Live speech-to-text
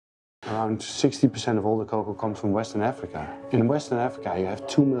around 60% of all the cocoa comes from Western Africa. In Western Africa, you have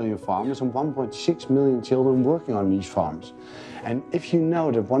 2 million farmers and 1.6 million children working on these farms. And if you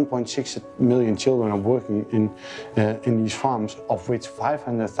know that 1.6 million children are working in these farms, of which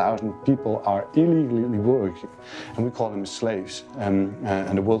 500,000 people are illegally working, and we call them slaves,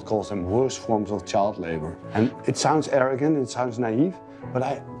 and the world calls them worst forms of child labor. And it sounds arrogant, it sounds naive, but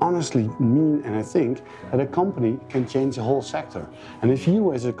I honestly mean and I think that a company can change a whole sector. And if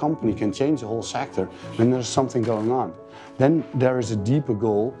you as a company can change a whole sector, then there's something going on. Then there is a deeper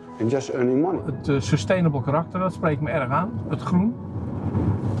goal than just earning money. Het sustainable karakter, dat spreekt me erg aan. Het groen.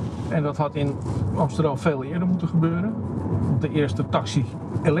 En dat had in Amsterdam veel eerder moeten gebeuren. De eerste taxi,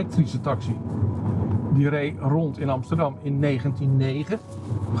 elektrische taxi, die reed rond in Amsterdam in 1909.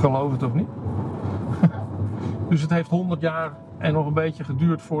 Geloof het of niet? Dus het heeft 100 jaar en nog een beetje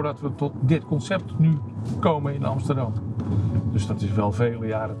geduurd voordat we tot dit concept nu komen in Amsterdam. Dus dat is wel vele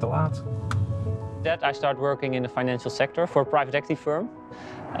jaren te laat. That I started working in the financial sector for a private equity firm.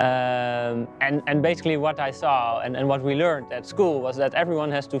 And basically what I saw and what we learned at school was that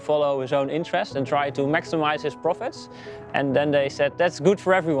everyone has to follow his own interest and try to maximize his profits. And then they said, that's good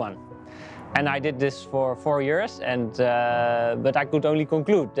for everyone. And I did this for 4 years, but I could only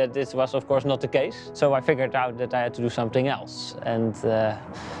conclude that this was of course not the case. So I figured out that I had to do something else. And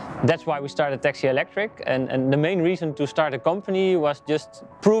that's why we started Taxi Electric. And the main reason to start a company was just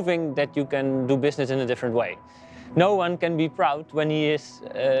proving that you can do business in a different way. No one can be proud when he is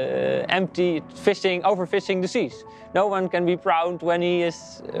overfishing the seas. No one can be proud when he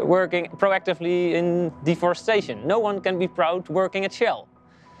is working proactively in deforestation. No one can be proud working at Shell.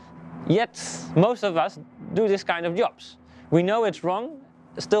 Yet, most of us do this kind of jobs. We know it's wrong,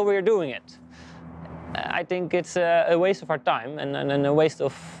 still we're doing it. I think it's a waste of our time and a waste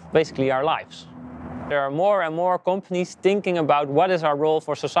of basically our lives. There are more and more companies thinking about what is our role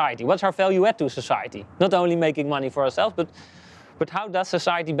for society, what's our value add to society. Not only making money for ourselves, but how does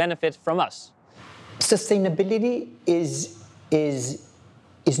society benefit from us? Sustainability is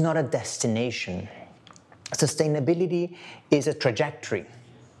not a destination. Sustainability is a trajectory.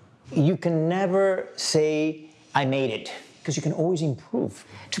 You can never say, I made it, because you can always improve.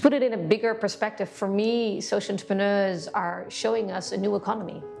 To put it in a bigger perspective, for me, social entrepreneurs are showing us a new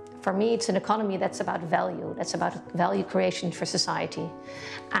economy. For me, it's an economy that's about value, that's about value creation for society,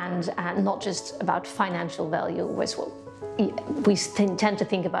 and not just about financial value, which we tend to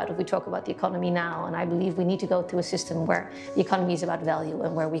think about if we talk about the economy now. And I believe we need to go through a system where the economy is about value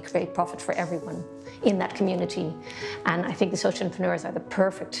and where we create profit for everyone in that community. And I think the social entrepreneurs are the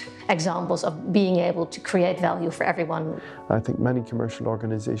perfect examples of being able to create value for everyone. I think many commercial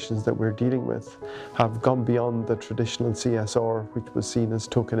organisations that we're dealing with have gone beyond the traditional CSR, which was seen as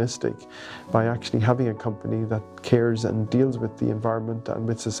tokenistic, by actually having a company that cares and deals with the environment and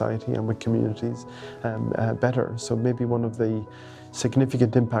with society and with communities better. So maybe one of the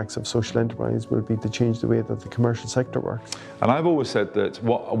significant impacts of social enterprise will be to change the way that the commercial sector works. And I've always said that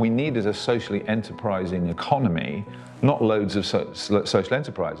what we need is a socially enterprising economy, not loads of social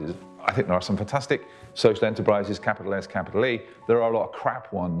enterprises. I think there are some fantastic social enterprises, capital S, capital E. There are a lot of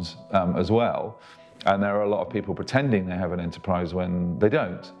crap ones as well. And there are a lot of people pretending they have an enterprise when they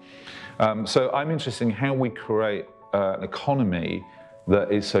don't. So I'm interested in how we create an economy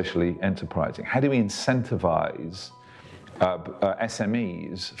that is socially enterprising. How do we incentivize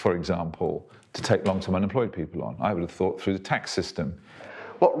SMEs, for example, to take long-term unemployed people on? I would have thought through the tax system.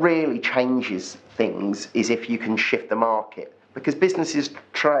 What really changes things is if you can shift the market, because businesses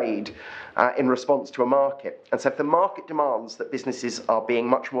trade in response to a market. And so if the market demands that businesses are being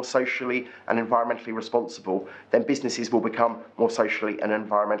much more socially and environmentally responsible, then businesses will become more socially and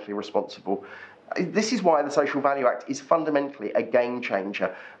environmentally responsible. This is why the Social Value Act is fundamentally a game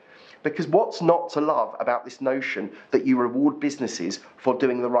changer. Because what's not to love about this notion that you reward businesses for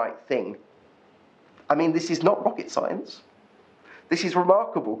doing the right thing? I mean, this is not rocket science. This is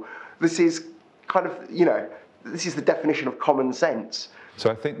remarkable. This is kind of, this is the definition of common sense.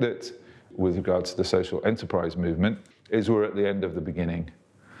 So I think that with regards to the social enterprise movement, we're at the end of the beginning,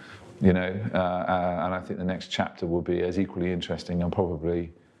 and I think the next chapter will be as equally interesting and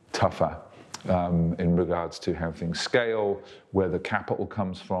probably tougher. In regards to how things scale, where the capital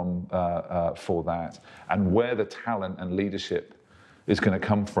comes from for that, and where the talent and leadership is going to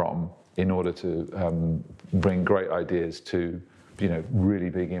come from in order to bring great ideas to, really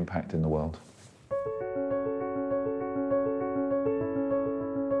big impact in the world.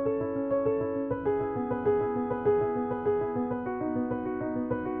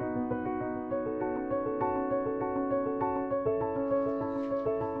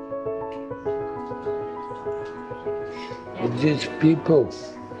 These people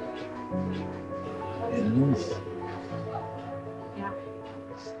in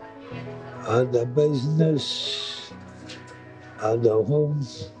the business, the home,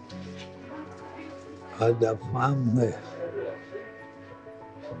 the family.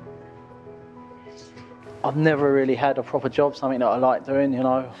 I've never really had a proper job, something that I like doing, you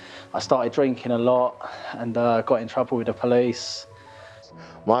know. I started drinking a lot and got in trouble with the police.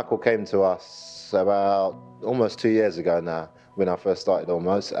 Michael came to us about almost 2 years ago now, when I first started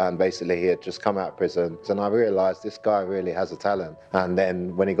almost, and basically he had just come out of prison. And I realised this guy really has a talent. And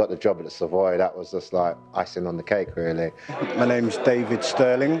then when he got the job at the Savoy, that was just like icing on the cake, really. My name's David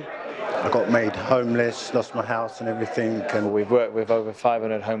Sterling. I got made homeless, lost my house and everything. And we've worked with over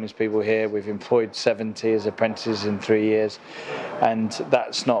 500 homeless people here. We've employed 70 as apprentices in 3 years, and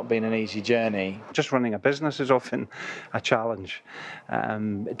that's not been an easy journey. Just running a business is often a challenge.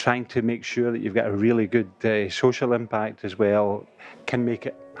 Trying to make sure that you've got a really good social impact as well can make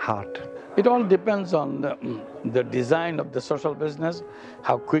it hard. It all depends on the design of the social business,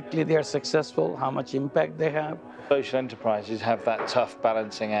 how quickly they are successful, how much impact they have. Social enterprises have that tough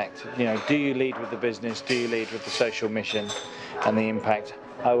balancing act. You know, do you lead with the business? Do you lead with the social mission and the impact?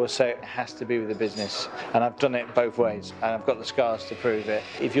 I will say it has to be with the business, and I've done it both ways, and I've got the scars to prove it.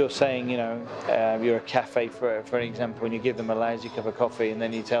 If you're saying, you know, you're a cafe for an example, and you give them a lousy cup of coffee, and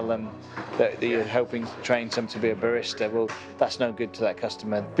then you tell them that you're helping train them to be a barista, well, that's no good to that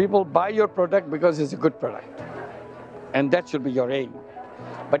customer. People buy your product because it's a good product, and that should be your aim.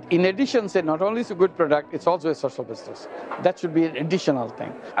 But in addition, say not only it's a good product, it's also a social business. That should be an additional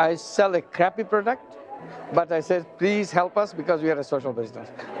thing. I sell a crappy product, but I said, please help us because we are a social business.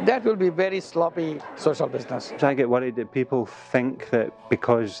 That will be very sloppy social business. I get worried that people think that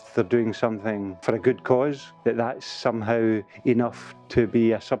because they're doing something for a good cause, that that's somehow enough to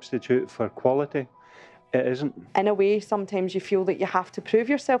be a substitute for quality. It isn't. In a way, sometimes you feel that you have to prove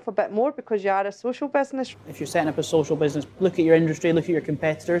yourself a bit more because you are a social business. If you're setting up a social business, look at your industry, look at your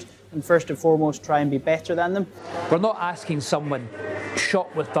competitors, and first and foremost, try and be better than them. We're not asking someone,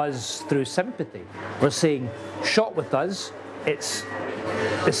 shop with us through sympathy. We're saying, shop with us, it's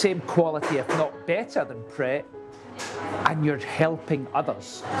the same quality, if not better than Pret, and you're helping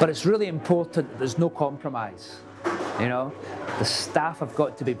others. But it's really important that there's no compromise. You know, the staff have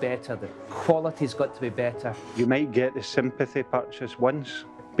got to be better, the quality's got to be better. You might get the sympathy purchase once,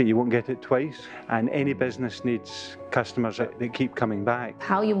 but you won't get it twice. And any business needs customers that keep coming back.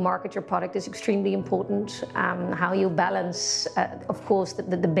 How you market your product is extremely important. How you balance, of course,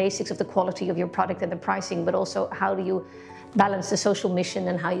 the basics of the quality of your product and the pricing, but also how do you balance the social mission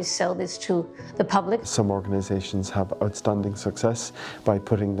and how you sell this to the public. Some organisations have outstanding success by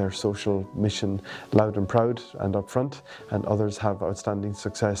putting their social mission loud and proud and upfront, and others have outstanding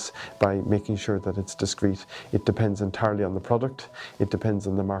success by making sure that it's discreet. It depends entirely on the product, it depends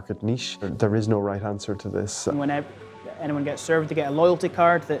on the market niche. There is no right answer to this. When anyone gets served, they get a loyalty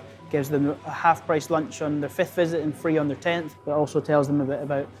card that gives them a half-price lunch on their 5th visit and free on their 10th, but also tells them a bit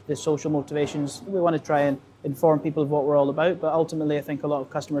about the social motivations. We want to try and inform people of what we're all about, but ultimately I think a lot of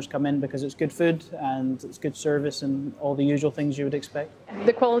customers come in because it's good food and it's good service and all the usual things you would expect.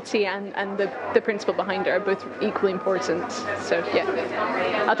 The quality and the principle behind it are both equally important, so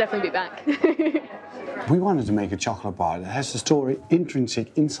yeah, I'll definitely be back. We wanted to make a chocolate bar that has the story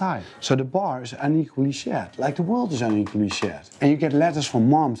intrinsic inside. So the bar is unequally shared, like the world is unequally shared. And you get letters from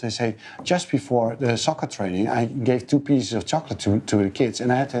moms, they say, just before the soccer training, I gave 2 pieces of chocolate to the kids,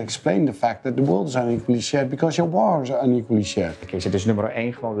 and I had to explain the fact that the world is unequally shared because your bar is unequally shared. Is het dus nummer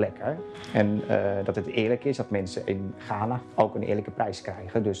 1 gewoon lekker. En dat het eerlijk is, dat mensen in Ghana ook een eerlijke prijs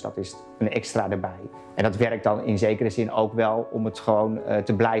krijgen. Dus dat is een extra erbij. En dat werkt dan in zekere zin ook wel om het gewoon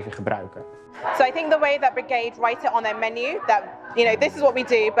te blijven gebruiken. So I think the way that Brigade write it on their menu, that, you know, this is what we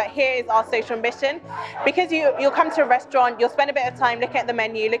do, but here is our social mission. Because you'll come to a restaurant, you'll spend a bit of time looking at the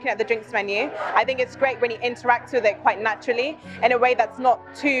menu, looking at the drinks menu. I think it's great when you interact with it quite naturally, in a way that's not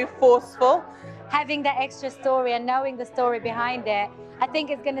too forceful. Having that extra story and knowing the story behind it, I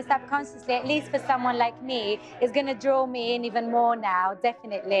think it's going to subconsciously, at least for someone like me, is going to draw me in even more now,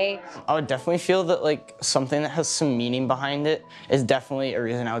 definitely. I would definitely feel that like something that has some meaning behind it is definitely a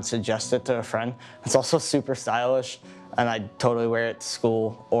reason I would suggest it to a friend. It's also super stylish, and I'd totally wear it to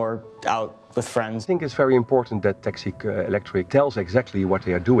school or out with friends. I think it's very important that Texic Electric tells exactly what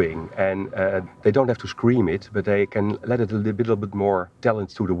they are doing, and they don't have to scream it, but they can let it a little bit more talent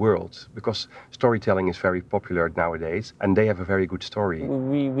to the world, because storytelling is very popular nowadays, and they have a very good story.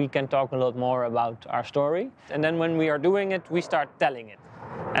 We can talk a lot more about our story, and then when we are doing it, we start telling it.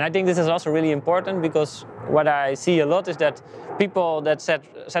 And I think this is also really important because what I see a lot is that people that set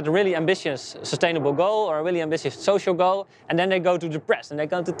a really ambitious sustainable goal or a really ambitious social goal, and then they go to the press and they're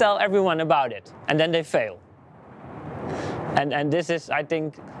going to tell everyone about it, and then they fail. And this is, I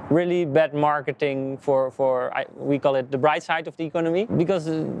think, really bad marketing we call it the bright side of the economy, because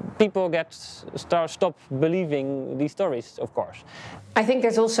people stop believing these stories, of course. I think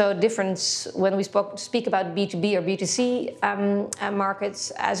there's also a difference when we speak about B2B or B2C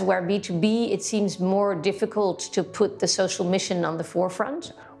markets, as where B2B, it seems more difficult to put the social mission on the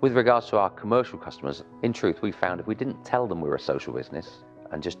forefront. With regards to our commercial customers, in truth, we found if we didn't tell them we were a social business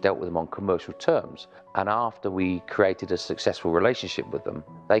and just dealt with them on commercial terms, and after we created a successful relationship with them,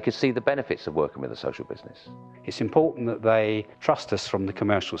 they could see the benefits of working with a social business. It's important that they trust us from the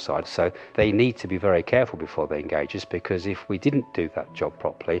commercial side, so they need to be very careful before they engage us, because if we didn't do that job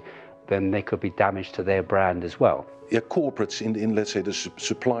properly, then there could be damage to their brand as well. Yeah, corporates in let's say the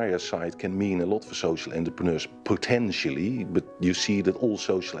supplier side can mean a lot for social entrepreneurs potentially, but you see that all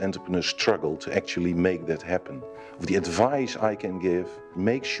social entrepreneurs struggle to actually make that happen. The advice I can give,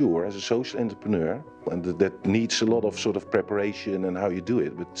 make sure as a social entrepreneur, and that needs a lot of sort of preparation and how you do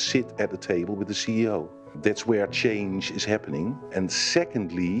it, but sit at the table with the CEO. That's where change is happening. And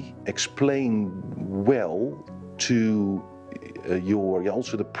secondly, explain well to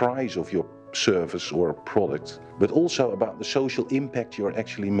also the price of your service or product, but also about the social impact you're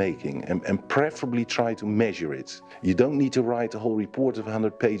actually making, and preferably try to measure it. You don't need to write a whole report of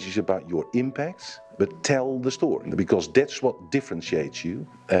 100 pages about your impacts, but tell the story, because that's what differentiates you.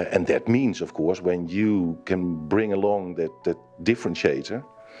 And that means, of course, when you can bring along that differentiator,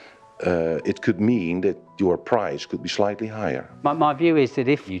 it could mean that your price could be slightly higher. My view is that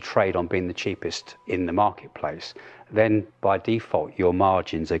if you trade on being the cheapest in the marketplace, then by default your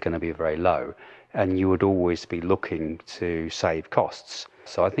margins are going to be very low, and you would always be looking to save costs.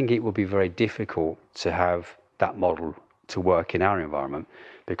 So I think it would be very difficult to have that model to work in our environment,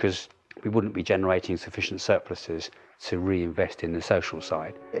 because we wouldn't be generating sufficient surpluses to reinvest in the social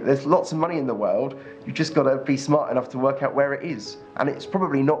side. There's lots of money in the world, you've just got to be smart enough to work out where it is. And it's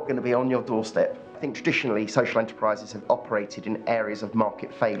probably not going to be on your doorstep. I think traditionally social enterprises have operated in areas of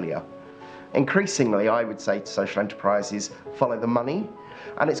market failure. Increasingly, I would say to social enterprises, follow the money.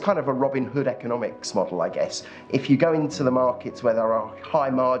 And it's kind of a Robin Hood economics model, I guess. If you go into the markets where there are high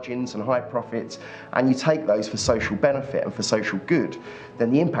margins and high profits, and you take those for social benefit and for social good, then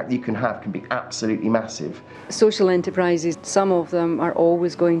the impact that you can have can be absolutely massive. Social enterprises, some of them are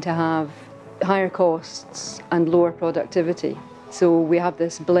always going to have higher costs and lower productivity. So we have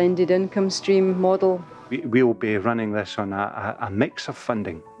this blended income stream model. We'll be running this on a mix of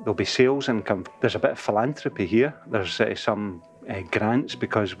funding. There'll be sales income. There's a bit of philanthropy here. There's some grants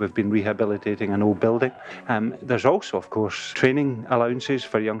because we've been rehabilitating an old building. There's also, of course, training allowances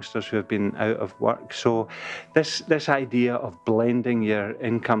for youngsters who have been out of work. So this idea of blending your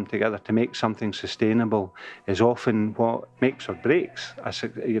income together to make something sustainable is often what makes or breaks a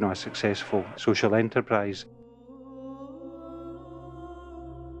successful social enterprise.